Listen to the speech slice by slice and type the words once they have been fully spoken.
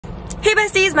Hey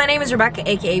besties, my name is Rebecca,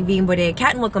 aka Vegan Bodega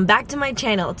Cat, and welcome back to my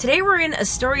channel. Today we're in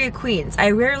Astoria, Queens. I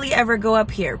rarely ever go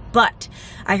up here, but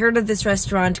I heard of this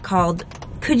restaurant called,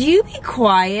 could you be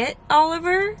quiet,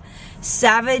 Oliver?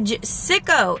 Savage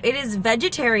Sicko. It is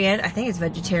vegetarian. I think it's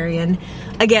vegetarian.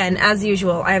 Again, as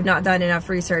usual, I have not done enough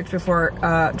research before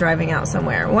driving out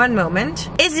somewhere. One moment.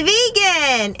 It's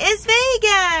vegan! It's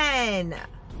vegan!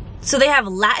 So they have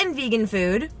Latin vegan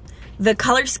food. The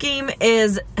color scheme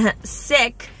is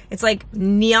sick. It's like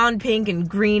neon pink and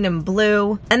green and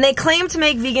blue. And they claim to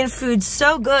make vegan food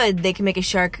so good they can make a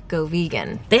shark go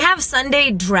vegan. They have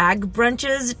Sunday drag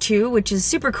brunches too, which is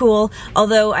super cool.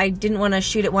 Although I didn't want to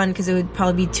shoot at one because it would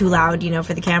probably be too loud, you know,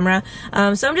 for the camera.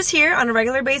 So I'm just here on a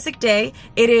regular basic day.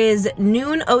 It is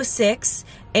noon 06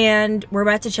 and we're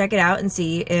about to check it out and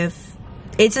see if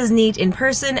it's as neat in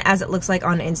person as it looks like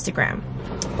on Instagram.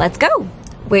 Let's go.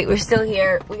 Wait, we're still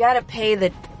here. We gotta pay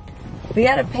the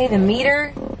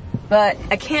meter. But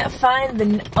I can't find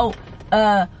the,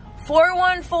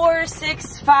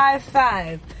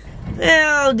 414655.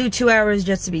 I'll do 2 hours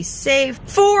just to be safe.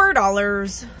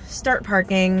 $4. Start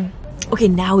parking. Okay,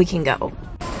 now we can go.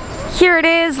 Here it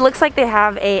is. Looks like they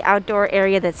have a outdoor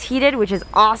area that's heated, which is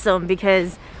awesome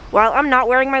because while I'm not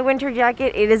wearing my winter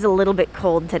jacket, it is a little bit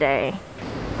cold today.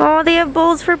 Oh, they have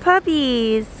bowls for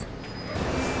puppies.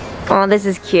 Oh, this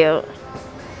is cute.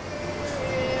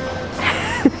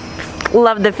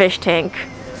 Love the fish tank.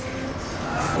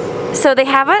 So they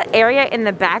have an area in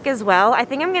the back as well. I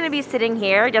think I'm gonna be sitting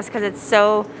here just because it's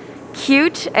so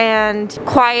cute and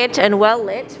quiet and well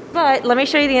lit. But let me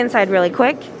show you the inside really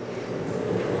quick.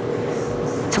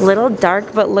 It's a little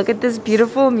dark, but look at this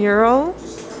beautiful mural.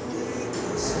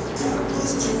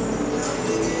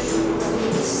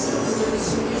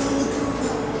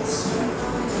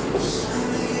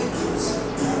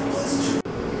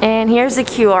 And here's the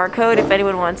QR code if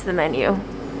anyone wants the menu.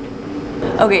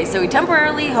 Okay, so we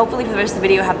temporarily, hopefully for the rest of the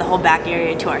video, have the whole back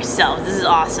area to ourselves. This is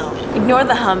awesome. Ignore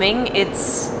the humming,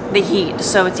 it's the heat.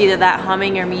 So it's either that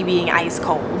humming or me being ice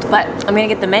cold. But I'm gonna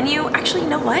get the menu. Actually, you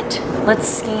know what? Let's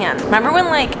scan. Remember when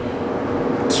like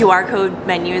QR code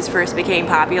menus first became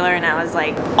popular and I was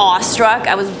like awestruck?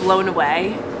 I was blown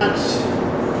away.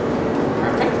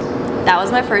 That was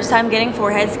my first time getting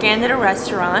forehead scanned at a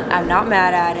restaurant. I'm not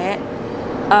mad at it.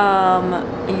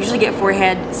 I usually get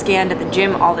forehead scanned at the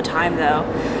gym all the time though.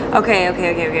 Okay.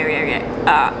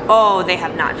 Oh, they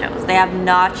have nachos. They have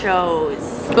nachos.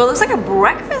 Well, it looks like a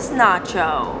breakfast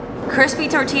nacho. Crispy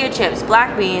tortilla chips,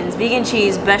 black beans, vegan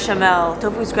cheese, bechamel,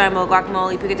 tofu scramble,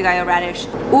 guacamole, pico de gallo, radish.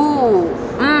 Ooh,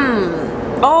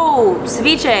 oh,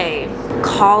 ceviche.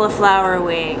 Cauliflower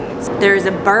wings. There's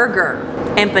a burger.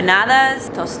 Empanadas,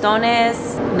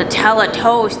 tostones, Nutella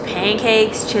toast,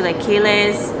 pancakes,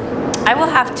 chilaquiles. I will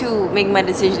have to make my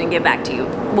decision and get back to you.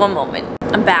 One moment.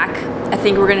 I'm back. I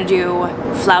think we're gonna do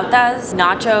flautas,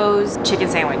 nachos, chicken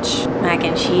sandwich. Mac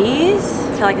and cheese?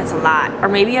 I feel like that's a lot. Or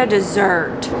maybe a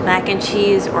dessert. Mac and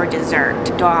cheese or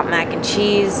dessert. Do I want mac and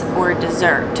cheese or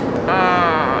dessert?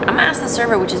 I'm gonna ask the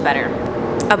server which is better.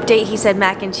 Update, he said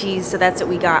mac and cheese, so that's what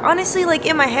we got. Honestly, like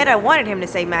in my head, I wanted him to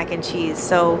say mac and cheese,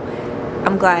 so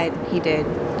I'm glad he did.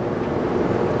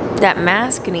 That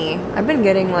maskne, I've been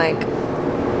getting like,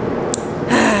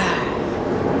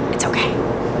 it's okay.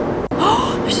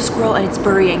 Oh, there's a squirrel and it's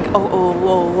burying.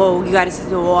 Whoa, you gotta see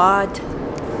the what?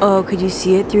 Oh, could you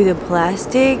see it through the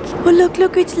plastic? Oh, look,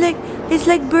 it's like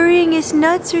burying his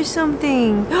nuts or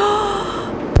something.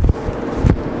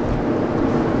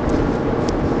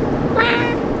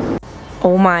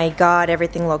 Oh my god,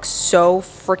 everything looks so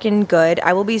freaking good.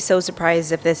 I will be so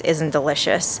surprised if this isn't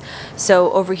delicious.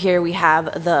 So over here we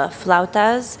have the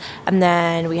flautas, and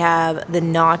then we have the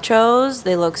nachos.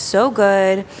 They look so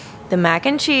good. The mac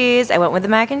and cheese, I went with the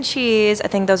mac and cheese. I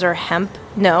think those are hemp,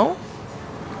 no?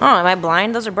 Oh, am I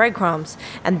blind? Those are breadcrumbs.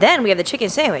 And then we have the chicken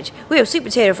sandwich. We have sweet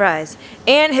potato fries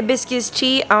and hibiscus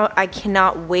tea. I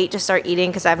cannot wait to start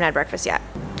eating because I haven't had breakfast yet.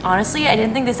 Honestly, I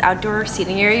didn't think this outdoor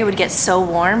seating area would get so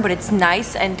warm, but it's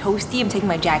nice and toasty. I'm taking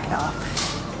my jacket off.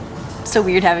 It's so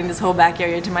weird having this whole back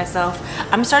area to myself.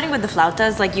 I'm starting with the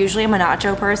flautas. Like usually I'm a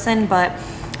nacho person, but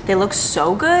they look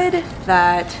so good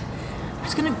that I'm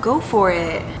just gonna go for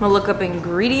it. I'm gonna look up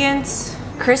ingredients.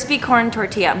 Crispy corn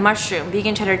tortilla, mushroom,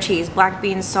 vegan cheddar cheese, black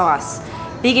bean sauce,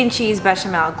 vegan cheese,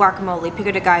 bechamel, guacamole,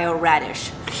 pico de gallo,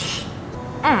 radish.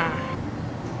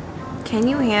 Can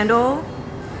you handle?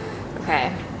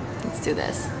 Okay. Let's do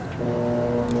this.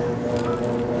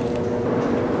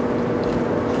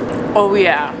 Oh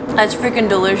yeah, that's freaking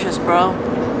delicious, bro.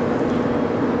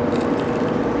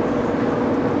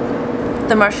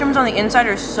 The mushrooms on the inside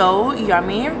are so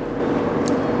yummy.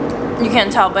 You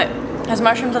can't tell, but has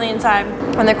mushrooms on the inside,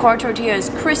 and the corn tortilla is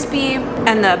crispy,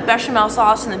 and the bechamel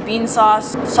sauce and the bean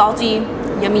sauce, salty,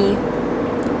 yummy.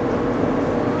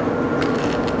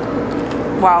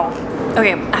 Wow.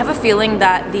 Okay, I have a feeling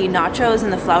that the nachos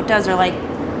and the flautas are like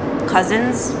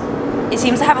cousins. It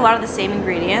seems to have a lot of the same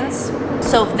ingredients.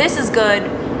 So if this is good,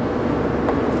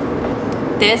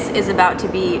 this is about to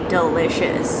be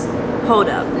delicious. Hold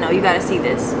up, no, you gotta see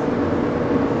this.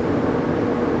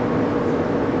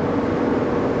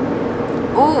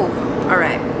 Ooh, all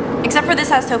right. Except for this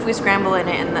has tofu scramble in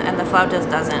it and the flautas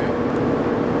doesn't.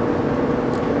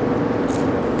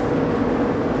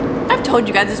 I've told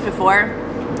you guys this before.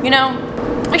 You know,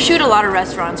 I shoot a lot of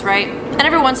restaurants, right? And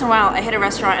every once in a while I hit a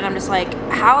restaurant and I'm just like,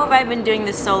 how have I been doing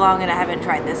this so long and I haven't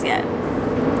tried this yet?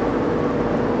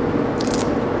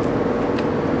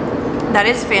 That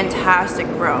is fantastic,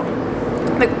 bro.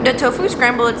 The tofu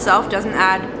scramble itself doesn't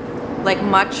add like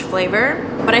much flavor,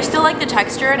 but I still like the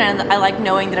texture and I like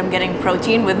knowing that I'm getting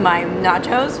protein with my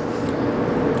nachos.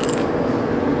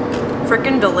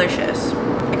 Freaking delicious.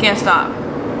 I can't stop.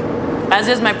 As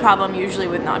is my problem usually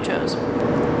with nachos.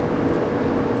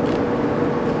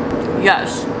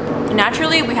 Yes.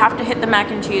 Naturally, we have to hit the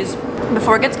mac and cheese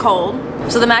before it gets cold.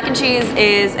 So the mac and cheese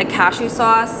is a cashew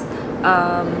sauce,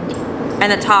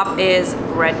 and the top is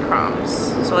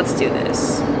breadcrumbs. So let's do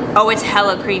this. Oh, it's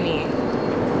hella creamy.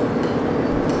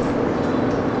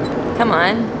 Come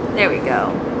on, there we go.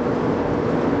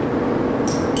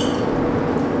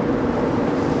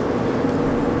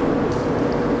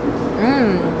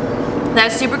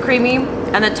 That's super creamy,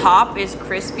 and the top is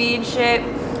crispy and shit.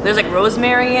 There's like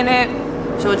rosemary in it,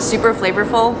 so it's super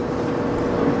flavorful.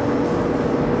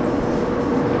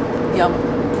 Yum.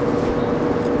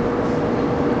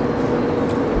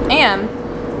 And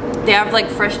they have like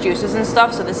fresh juices and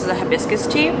stuff, so this is a hibiscus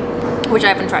tea, which I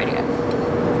haven't tried yet.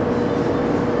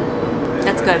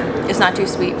 That's good. It's not too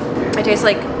sweet. It tastes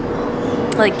like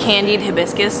candied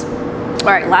hibiscus.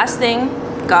 All right, last thing,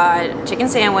 got chicken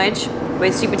sandwich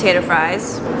with sweet potato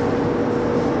fries.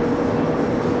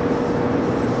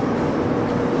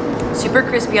 Super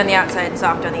crispy on the outside and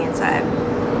soft on the inside.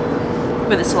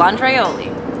 With a cilantro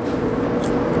aioli.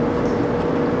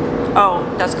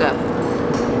 Oh, that's good.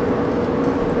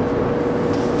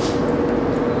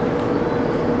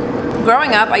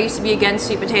 Growing up, I used to be against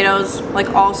sweet potatoes, like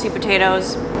all sweet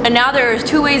potatoes. And now there's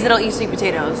two ways that I'll eat sweet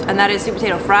potatoes, and that is sweet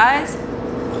potato fries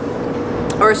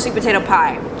or sweet potato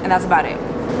pie, and that's about it.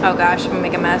 Oh gosh, I'm gonna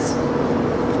make a mess.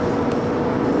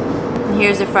 And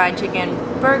here's the fried chicken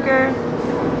burger.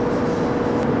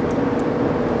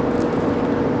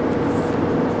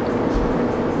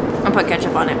 I'll put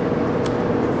ketchup on it.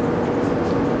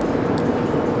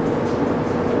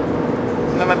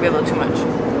 That might be a little too much.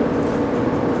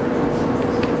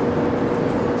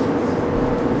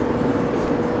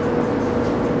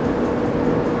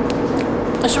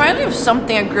 It's reminds me of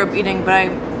something I grew up eating, but I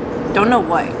don't know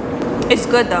what. It's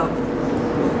good though.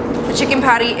 The chicken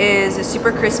patty is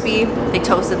super crispy. They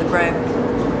toasted the bread.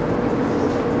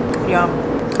 Yum.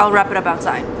 I'll wrap it up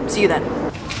outside. See you then.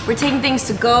 We're taking things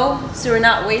to go, so we're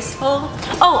not wasteful.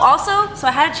 Oh, also, so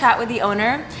I had a chat with the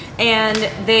owner, and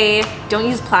they don't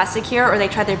use plastic here, or they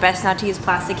try their best not to use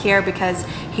plastic here because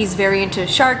he's very into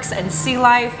sharks and sea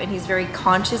life, and he's very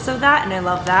conscious of that, and I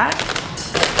love that.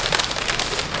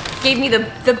 Gave me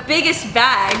the biggest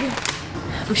bag.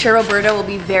 I'm sure Roberta will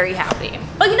be very happy.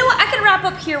 Oh, you know what? I can wrap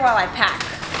up here while I pack.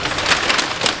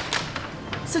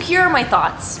 So here are my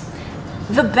thoughts.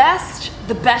 The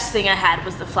best thing I had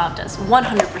was the flautas,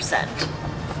 100%.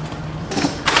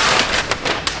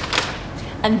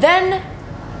 And then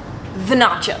the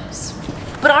nachos.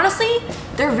 But honestly,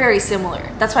 they're very similar.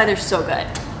 That's why they're so good.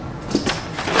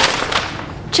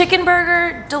 Chicken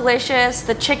burger, delicious.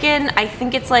 The chicken, I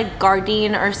think it's like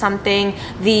Gardein or something.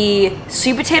 The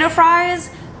sweet potato fries,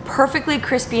 perfectly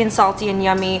crispy and salty and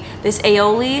yummy. This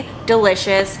aioli,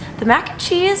 delicious. The mac and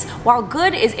cheese, while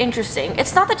good, is interesting.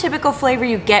 It's not the typical flavor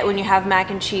you get when you have mac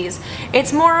and cheese.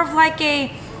 It's more of like a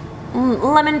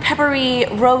lemon peppery,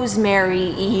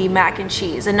 rosemary-y mac and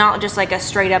cheese, and not just like a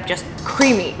straight up just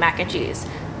creamy mac and cheese.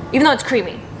 Even though it's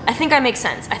creamy. I think I make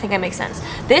sense. I think I make sense.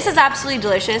 This is absolutely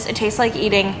delicious. It tastes like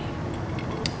eating,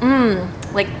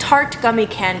 like tart gummy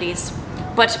candies,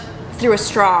 but through a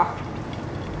straw.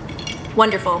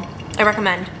 Wonderful. I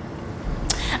recommend.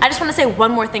 I just want to say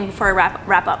one more thing before I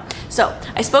wrap up. So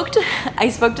I spoke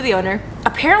to the owner.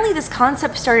 Apparently this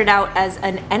concept started out as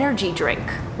an energy drink.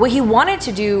 What he wanted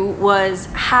to do was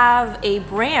have a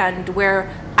brand where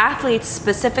athletes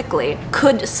specifically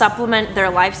could supplement their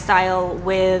lifestyle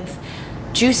with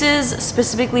juices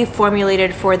specifically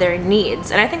formulated for their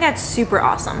needs. And I think that's super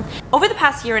awesome. Over the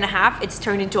past year and a half, it's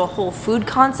turned into a whole food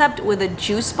concept with a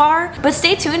juice bar, but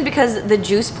stay tuned because the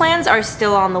juice plans are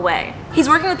still on the way. He's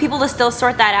working with people to still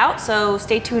sort that out, so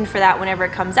stay tuned for that whenever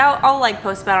it comes out. I'll like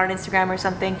post about it on Instagram or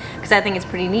something because I think it's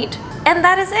pretty neat. And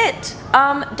that is it.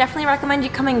 Definitely recommend you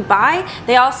coming by.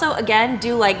 They also, again,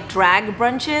 do like drag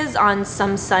brunches on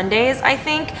some Sundays, I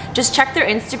think. Just check their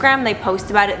Instagram. They post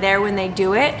about it there when they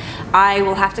do it. I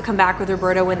will have to come back with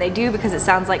Roberto when they do because it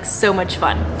sounds like so much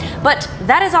fun. But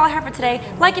that is all I have for today.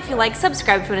 Like if you like,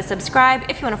 subscribe if you want to subscribe.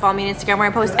 If you want to follow me on Instagram where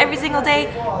I post every single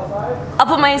day, I'll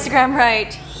put my Instagram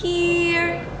right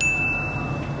here.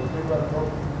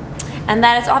 And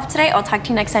that is all for today. I'll talk to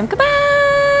you next time.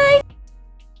 Goodbye!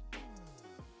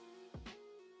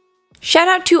 Shout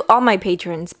out to all my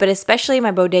patrons, but especially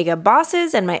my bodega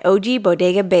bosses and my OG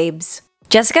bodega babes.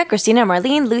 Jessica, Christina,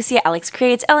 Marlene, Lucia, Alex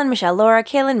Creates, Ellen, Michelle, Laura,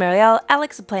 Kaylin, Marielle,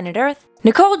 Alex of Planet Earth,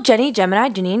 Nicole, Jenny, Gemini,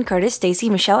 Janine, Curtis, Stacy,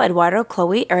 Michelle, Eduardo,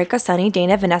 Chloe, Erica, Sunny,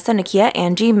 Dana, Vanessa, Nakia,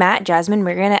 Angie, Matt, Jasmine,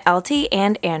 Mariana, LT,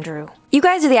 and Andrew. You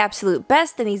guys are the absolute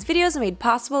best, and these videos are made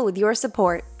possible with your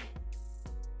support.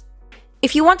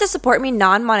 If you want to support me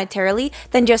non-monetarily,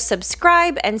 then just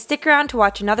subscribe and stick around to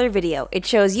watch another video. It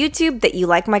shows YouTube that you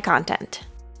like my content.